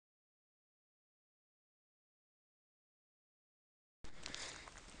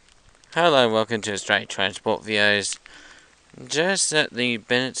Hello, welcome to Straight Transport Videos. Just at the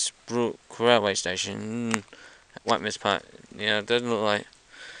Bennett's Brrok railway station at Whiteman's Park. Yeah, it doesn't look like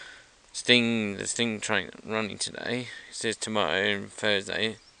the Sting train running today. It says tomorrow and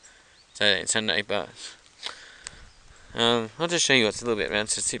Thursday, Saturday and Sunday, but I'll just show you what's a little bit around,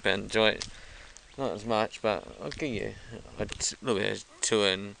 so sit back and enjoy it. Not as much, but I'll give you a little bit of tour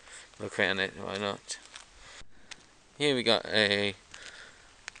and look around it, why not. Here we got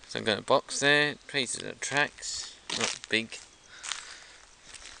some kind of box there, pieces of tracks, not big.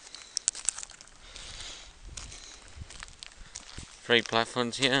 3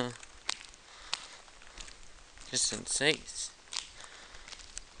 platforms here, just some seats.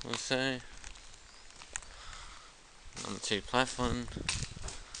 Also, number 2 platform,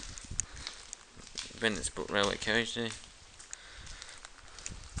 Bennett's Brrok railway carriage there.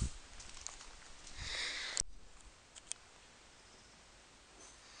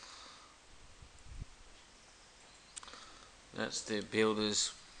 That's the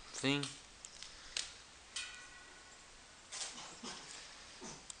builder's thing.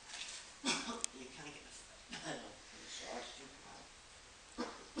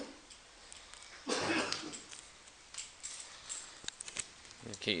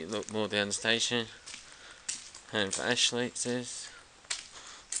 Keep you look more down the station. Home for Ashley, it says.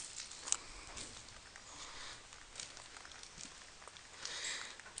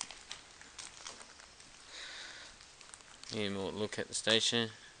 Here more look at the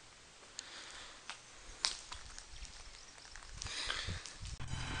station.